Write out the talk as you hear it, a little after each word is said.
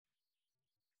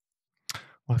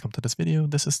Welcome to this video.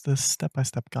 This is the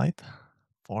step-by-step guide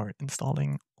for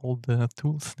installing all the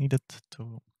tools needed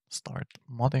to start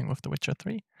modding with The Witcher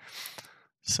 3.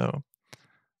 So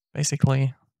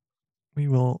basically, we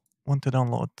will want to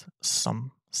download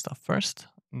some stuff first.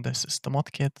 This is the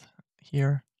mod kit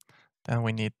here. Then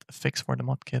we need a fix for the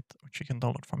mod kit, which you can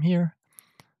download from here.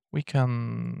 We'll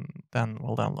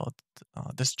download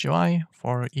this GUI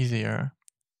for easier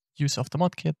use of the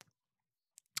mod kit.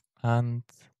 And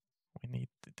we need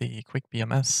the quick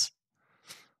BMS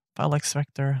file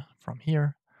extractor from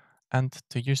here. And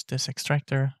to use this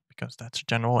extractor, because that's a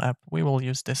general app, we will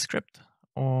use this script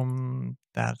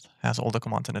that has all the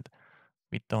commands in it.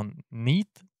 We don't need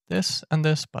this and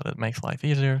this, but it makes life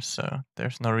easier, so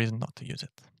there's no reason not to use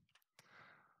it.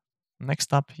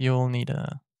 Next up, you'll need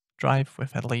a drive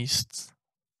with at least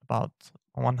about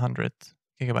 100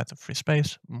 gigabytes of free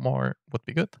space. More would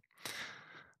be good.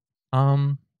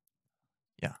 Yeah.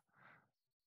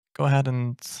 Go ahead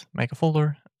and make a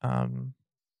folder.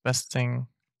 Best thing,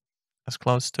 as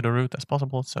close to the root as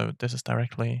possible, so this is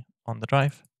directly on the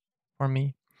drive for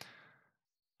me.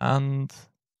 And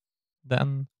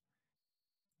then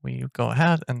we go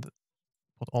ahead and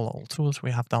put all old tools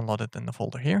we have downloaded in the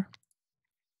folder here.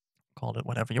 Call it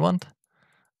whatever you want.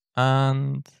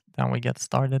 And then we get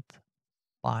started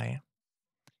by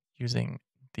using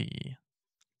the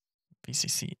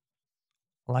VCC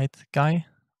light guy.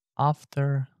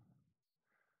 After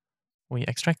we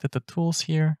extracted the tools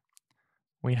here,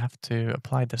 we have to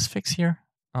apply this fix here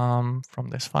from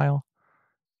this file.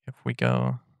 If we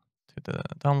go to the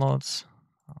downloads,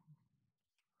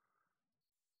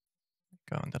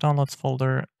 go in the downloads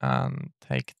folder and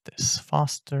take this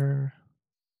faster.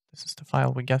 This is the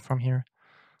file we get from here.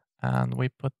 And we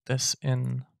put this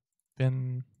in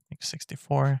bin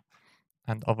x64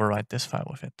 and override this file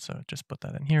with it. So just put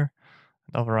that in here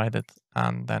and override it,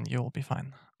 and then you will be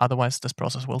fine. Otherwise, this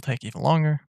process will take even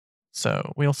longer.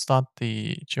 So we'll start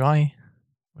the GUI,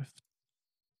 with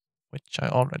which I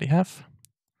already have.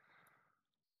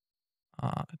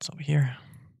 It's over here.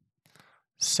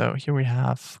 So here we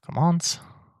have commands.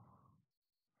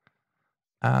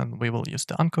 And we will use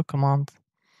the uncook command.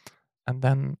 And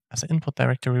then as an input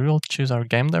directory, we'll choose our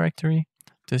game directory.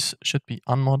 This should be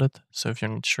unmodded, so if you're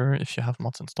not sure if you have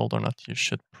mods installed or not, you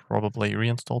should probably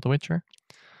reinstall The Witcher.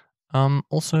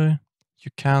 Also,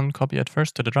 you can copy it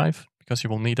first to the drive, because you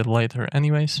will need it later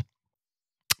anyways.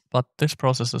 But this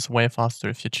process is way faster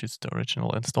if you choose the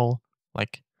original install.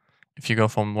 Like, if you go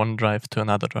from one drive to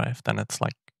another drive, then it's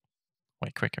like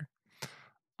way quicker.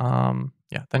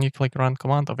 Yeah, then you click run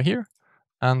command over here,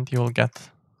 and you'll get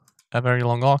a very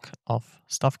long arc of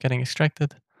stuff getting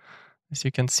extracted. As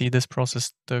you can see, this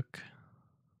process took,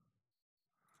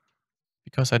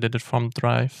 because I did it from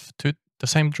drive to the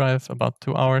same drive, about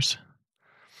 2 hours.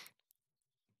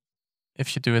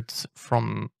 If you do it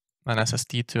from an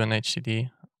SSD to an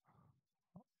HDD,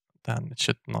 then it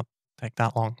should not take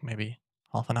that long, maybe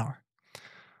half an hour.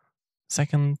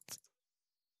 Second,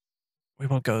 we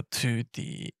will go to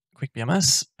the quick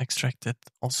BMS, extract it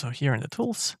also here in the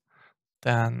tools.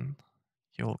 Then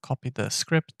you'll copy the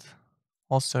script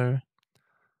also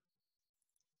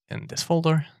in this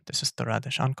folder. This is the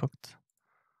radish uncooked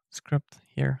script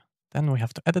here. Then we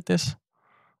have to edit this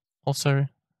also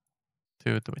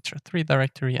to the Witcher 3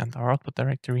 directory and our output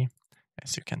directory,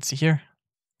 as you can see here,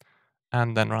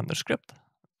 and then run the script.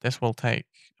 This will take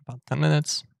about 10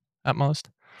 minutes at most.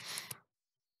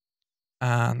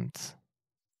 And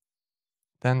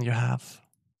then you have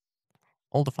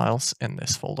all the files in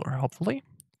this folder, hopefully.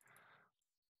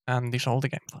 And these are all the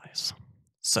game files.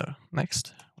 So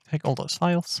next, take all those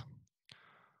files,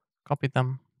 copy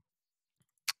them,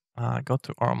 go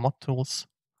to our mod tools,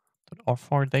 to the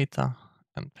R4 data,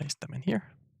 and paste them in here.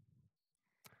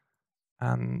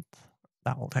 And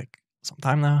that will take some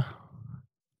time now,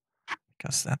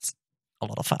 because that's a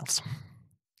lot of files.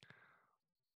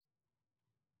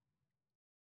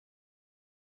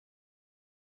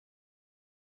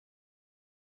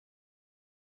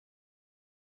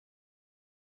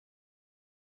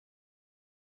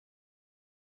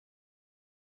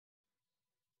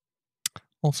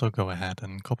 Also go ahead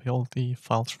and copy all the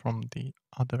files from the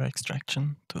other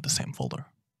extraction to the same folder.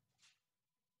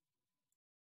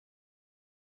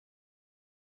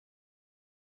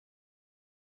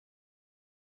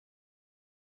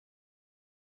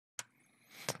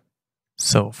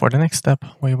 So for the next step,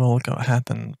 we will go ahead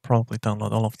and probably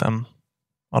download all of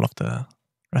the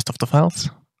rest of the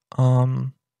files.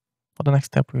 For the next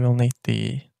step, we will need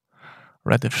the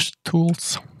radish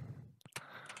tools.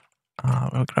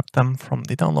 We'll grab them from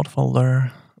the download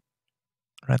folder,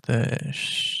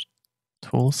 radish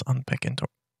tools, unpack into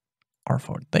are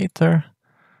for data.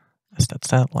 As that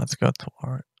said, let's go to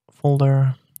our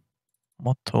folder.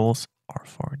 Mod tools are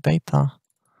for data.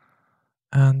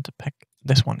 And pack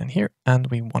this one in here. And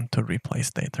we want to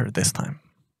replace data this time.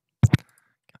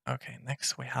 Okay,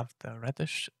 next we have the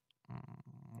radish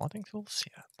modding tools.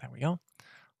 Yeah, there we go.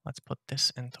 Let's put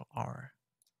this into our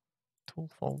tool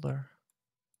folder.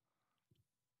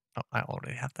 Oh, I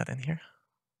already have that in here.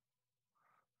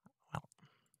 Well,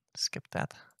 skip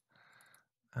that.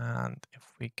 And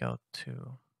if we go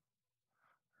to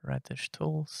radish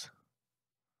tools,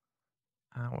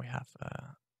 we have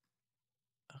a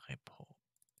repo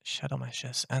shadow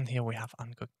meshes, and here we have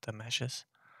uncooked the meshes.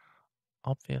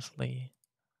 Obviously,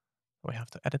 we have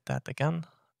to edit that again.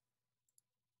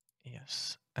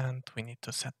 Yes, and we need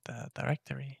to set the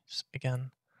directories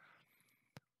again.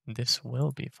 This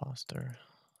will be faster.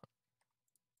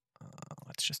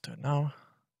 Let's just do it now.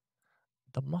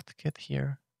 The mod kit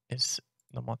here is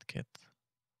the mod kit.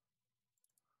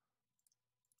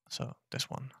 So this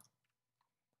one.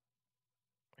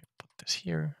 We put this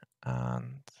here,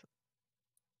 and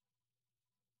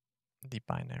the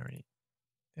binary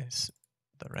is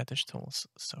the radish tools.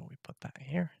 So we put that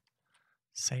here.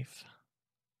 Save.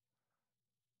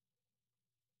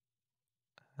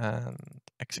 And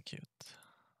execute.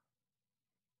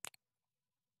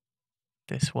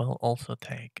 This will also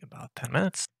take about 10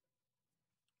 minutes.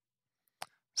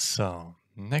 So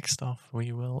next off,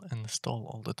 we will install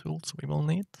all the tools we will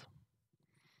need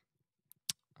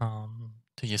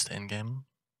to use the in-game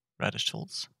radish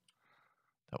tools.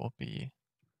 That will be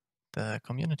the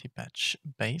community patch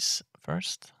base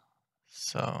first.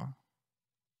 So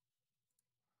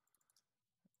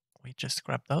we just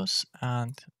grab those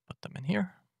and put them in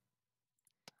here.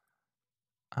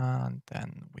 And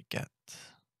then we get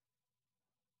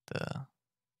the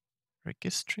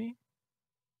registry.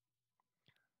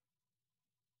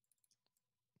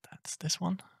 That's this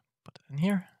one. Put it in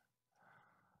here.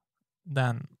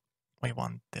 Then we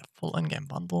want the full in-game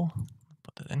bundle.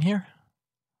 Put it in here.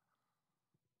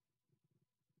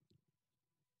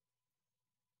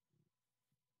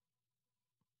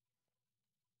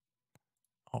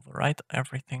 Overwrite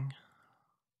everything.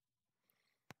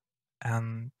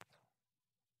 And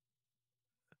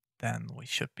then we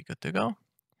should be good to go.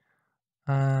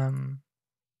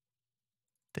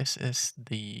 This is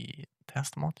the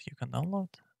test mod you can download.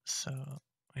 So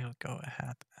we'll go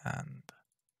ahead and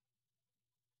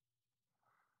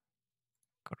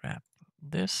grab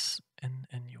this in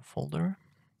a new folder.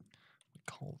 We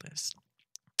call this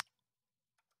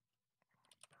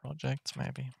projects,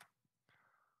 maybe.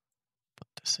 Put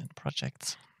this in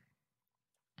projects.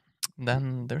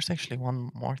 Then there's actually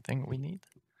one more thing we need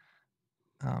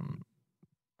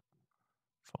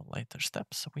for later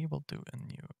steps. We will do a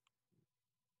new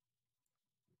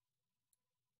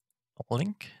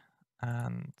link,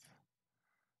 and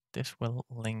this will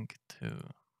link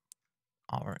to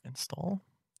our install.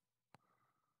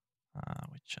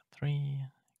 Witcher 3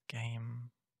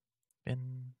 game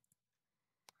bin.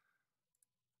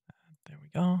 There we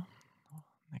go.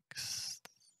 Next.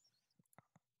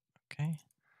 Okay.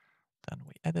 Then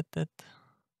we edit it,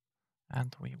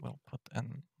 and we will put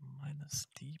an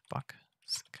 -debug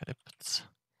scripts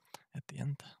at the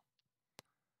end,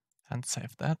 and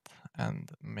save that,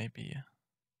 and maybe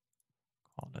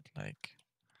call it like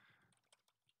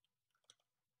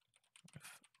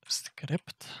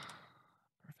script.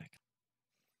 Perfect.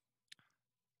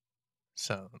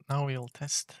 So now we'll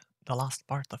test the last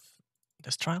part of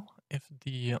this trial if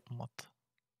the mod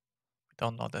we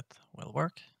downloaded will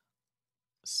work.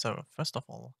 So first of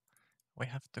all, we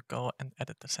have to go and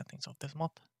edit the settings of this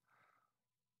mod.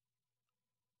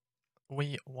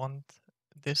 We want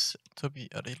this to be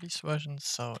a release version,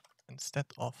 so instead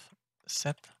of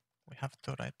set, we have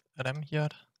to write rem here,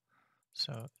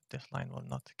 so this line will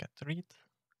not get read,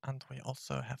 and we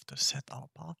also have to set our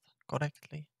path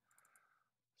correctly.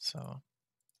 So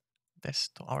this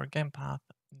to our game path,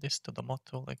 this to the mod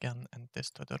tool again, and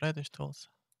this to the radish tools.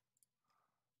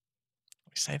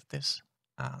 We save this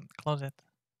and close it.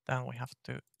 Then we have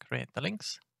to create the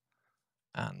links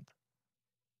and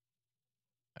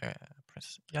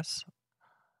press yes.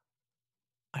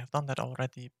 I have done that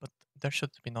already, but there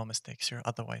should be no mistakes here.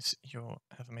 Otherwise, you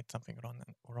have made something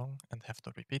wrong and have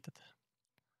to repeat it.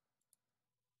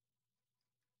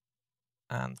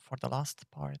 And for the last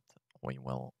part, we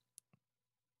will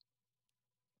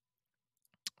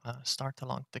start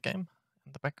along the game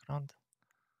in the background.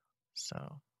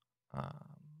 So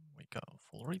we go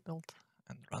full rebuild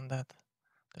and run that.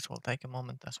 This will take a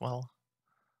moment as well.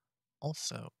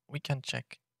 Also, we can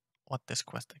check what this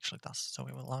quest actually does. So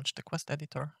we will launch the quest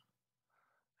editor,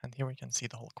 And here we can see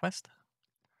the whole quest.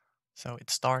 So it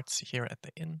starts here at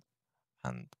the inn,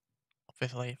 and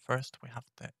obviously first we have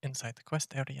the inside the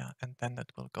quest area, and then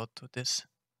it will go to this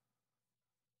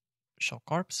show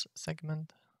corpse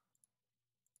segment.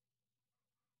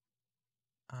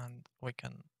 And we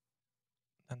can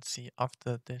then see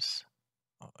after this,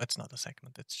 oh, it's not a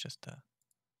segment, it's just a,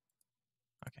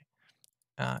 okay.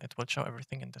 It will show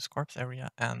everything in this corpse area,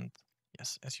 and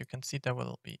yes, as you can see, there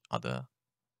will be other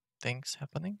things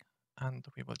happening, and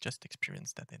we will just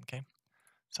experience that in game.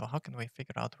 So how can we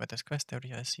figure out where this quest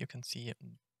area is? You can see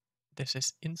this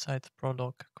is inside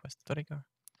prologue quest trigger.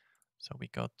 So we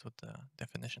go to the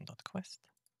definition.quest,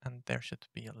 and there should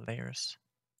be a layers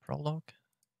prologue,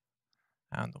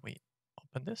 and we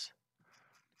open this,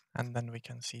 and then we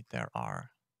can see there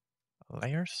are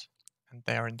layers, and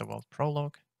they are in the world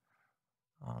prologue.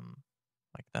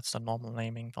 Like that's the normal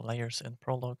naming, the layers in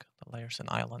prologue, the layers in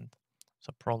island.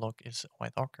 So prologue is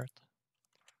White Orchard,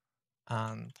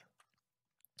 and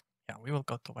yeah, we will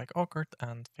go to White Orchard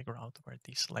and figure out where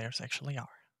these layers actually are.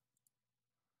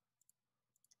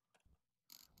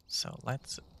 So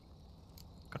let's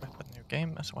grab a new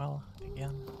game as well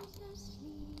again.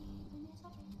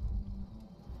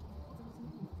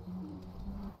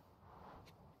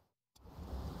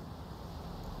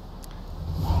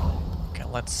 Okay,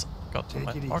 let's go to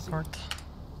White Orchard.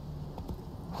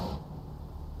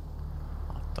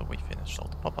 After we finish all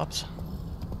the pop-ups.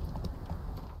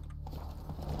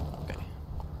 Okay.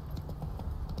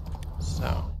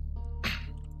 So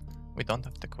we don't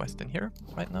have the quest in here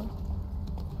right now.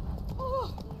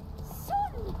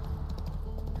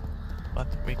 But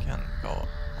we can go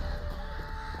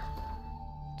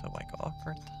to White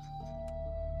Orchard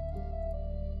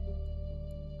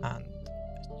and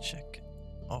check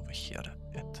over here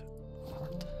at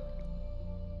Fort.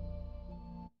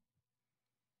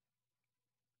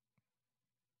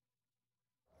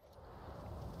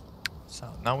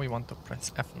 So now we want to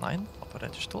press F9 for the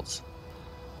radish tools,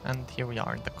 and here we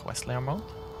are in the quest layer mode.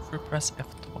 If we press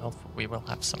F12, we will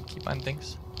have some key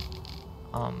bindings.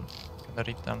 Gonna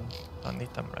read them, don't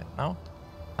need them right now.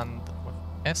 And with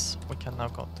S, we can now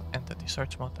go to entity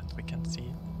search mode, and we can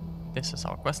see this is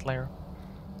our quest layer.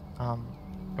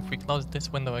 If we close this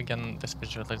window again, this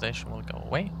visualization will go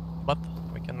away, but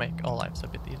we can make our lives a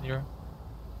bit easier.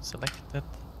 Select it,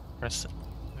 press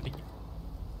V.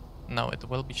 Now it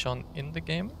will be shown in the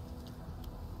game,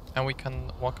 and we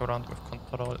can walk around with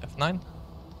Control F9,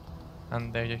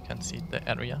 and there you can see the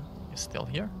area is still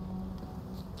here.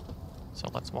 So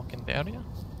let's walk in the area.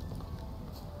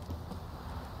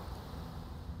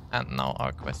 And now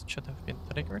our quest should have been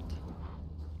triggered.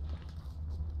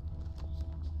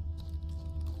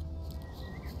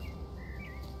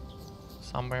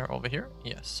 Somewhere over here?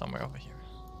 Yes, somewhere over here.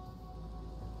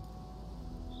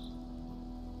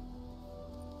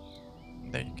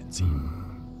 There you can see.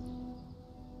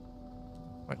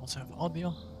 We also have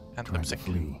audio and Tried to lipstick.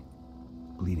 flee,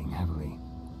 bleeding heavily.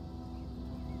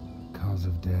 Cause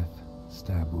of death,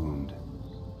 stab wound.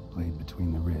 Blade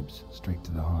between the ribs, straight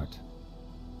to the heart.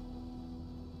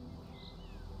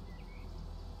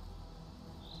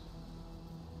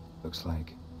 Looks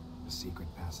like a secret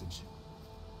passage.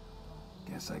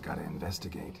 Guess I gotta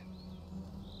investigate.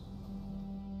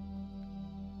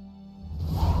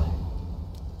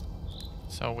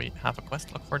 So we have a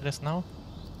quest log for this now.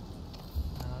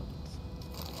 And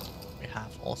we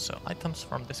have also items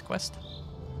from this quest.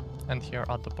 And here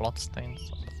are the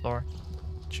bloodstains on the floor,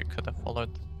 which you could have followed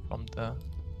from the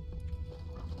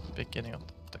beginning of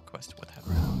the quest would have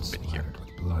Ground been here. splattered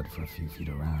with blood for a few feet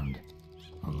around.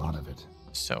 A lot of it.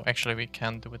 So actually we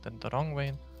can do it in the wrong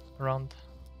way around,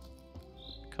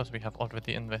 because we have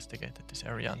already investigated this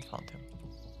area and found him,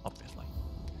 obviously.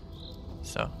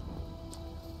 So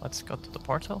let's go to the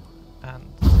portal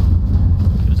and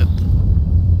use it.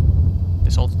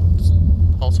 This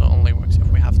also only works if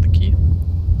we have the key.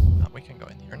 We can go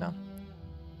in here now.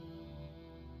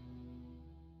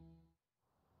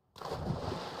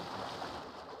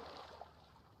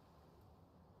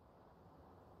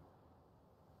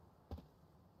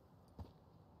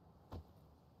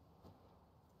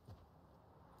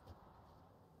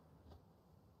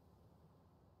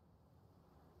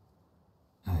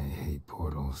 I hate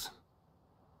portals.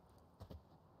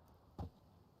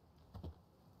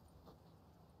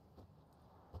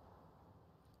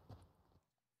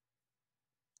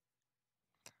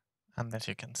 And as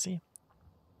you can see,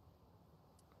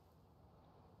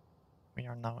 we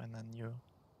are now in a new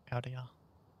area.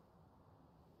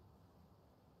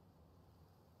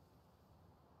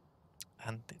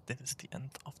 And this is the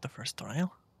end of the first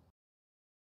trial.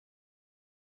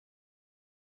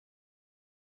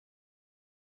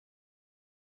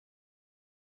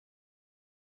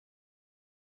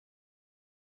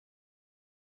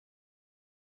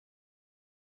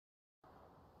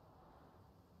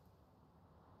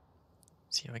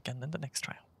 See you again in the next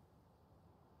trial.